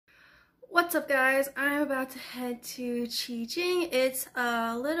What's up, guys? I'm about to head to Cijin. It's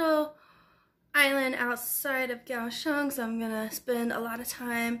a little island outside of Kaohsiung, so I'm gonna spend a lot of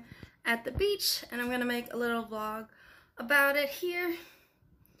time at the beach and I'm gonna make a little vlog about it here.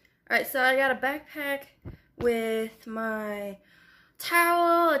 Alright, so I got a backpack with my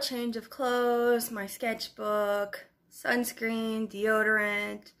towel, a change of clothes, my sketchbook, sunscreen,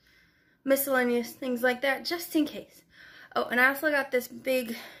 deodorant, miscellaneous things like that, just in case. Oh, and I also got this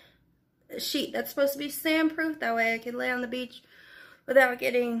big sheet that's supposed to be sandproof, that way I can lay on the beach without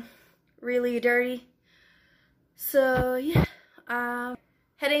getting really dirty. So yeah,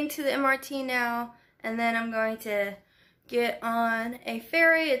 heading to the MRT now, and then I'm going to get on a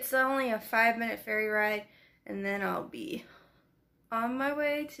ferry. It's only a 5-minute ferry ride, and then I'll be on my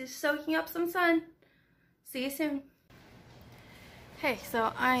way to soaking up some sun. See you soon. Hey,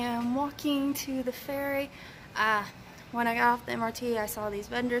 so I am walking to the ferry. When I got off the MRT, I saw these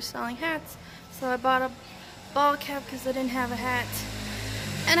vendors selling hats, so I bought a ball cap because I didn't have a hat,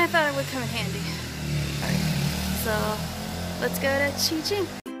 and I thought it would come in handy. Alright, so let's go to Cjin.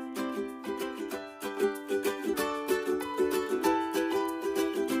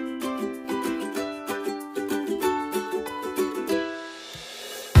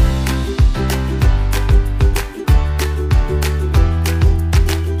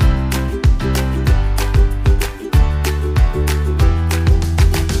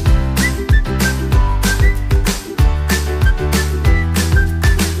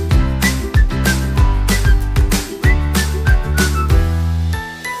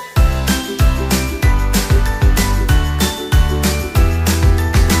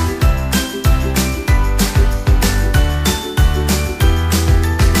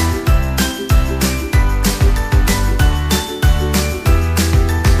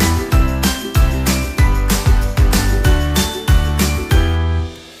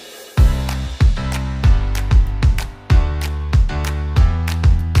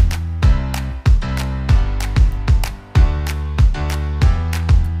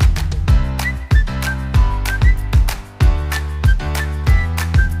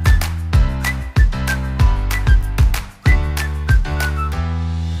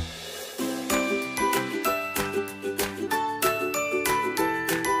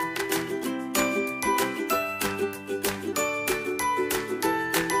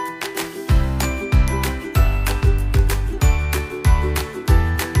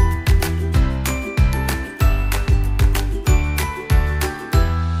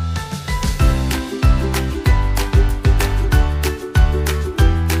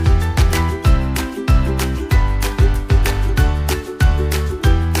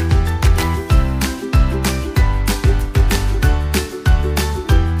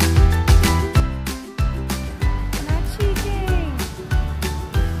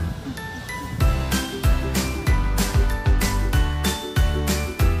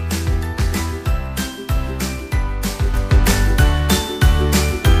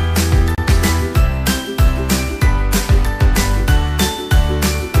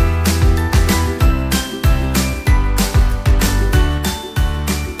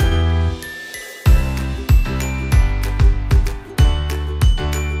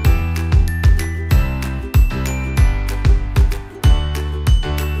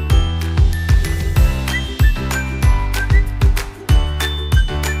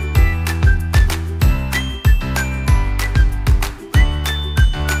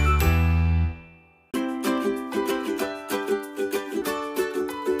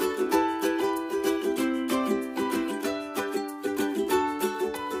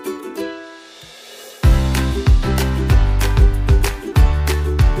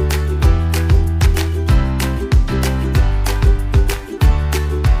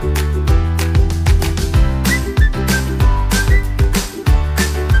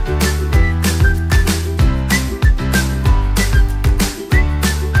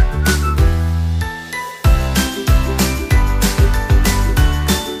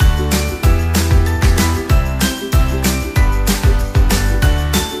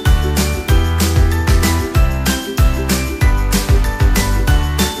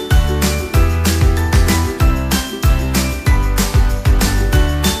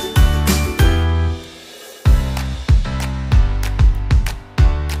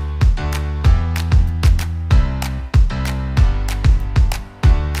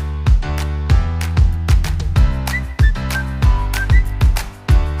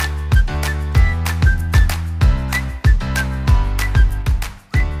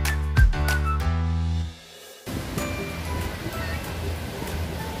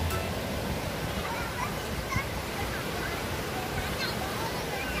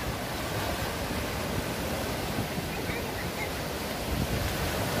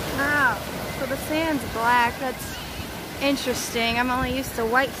 the sand's black. That's interesting. I'm only used to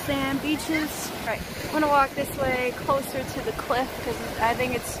white sand beaches. All right, I'm gonna walk this way closer to the cliff because I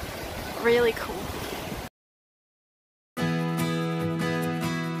think it's really cool.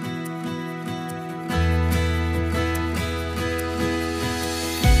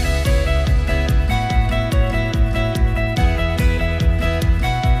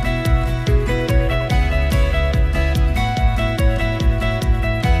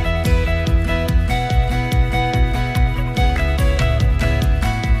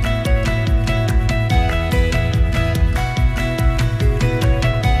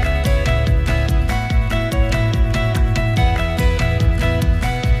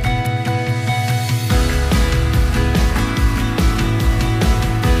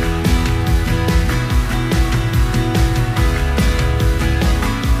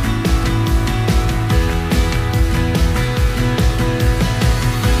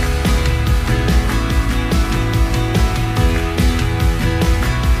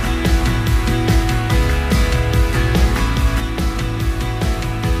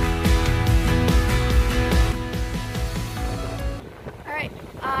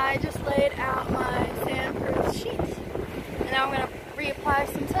 I just laid out my sandproof sheets, and now I'm going to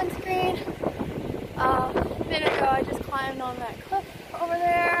reapply some sunscreen. A minute ago I just climbed on that cliff over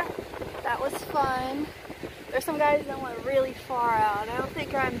there. That was fun. There's some guys that went really far out. I don't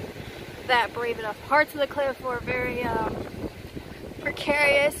think I'm that brave enough. Parts of the cliff were very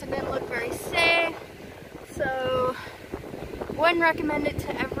precarious and didn't look very safe, so wouldn't recommend it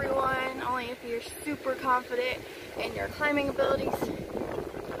to everyone, only if you're super confident in your climbing abilities.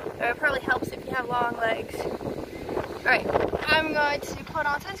 It probably helps if you have long legs. Alright, I'm going to put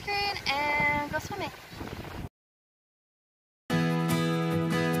on sunscreen and go swimming.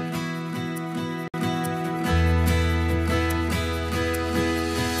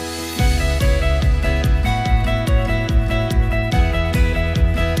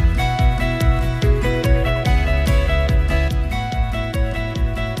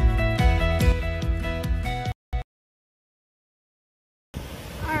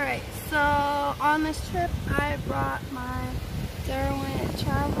 So on this trip I brought my Derwent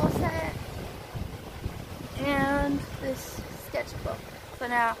travel set and this sketchbook. So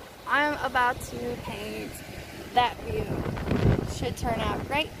now I'm about to paint that view. Should turn out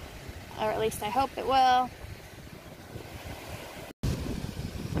great, or at least I hope it will.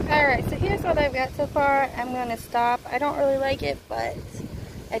 Alright, so here's what I've got so far. I'm going to stop. I don't really like it, but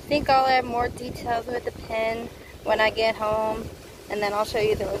I think I'll add more details with the pen when I get home, and then I'll show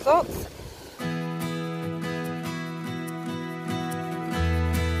you the results.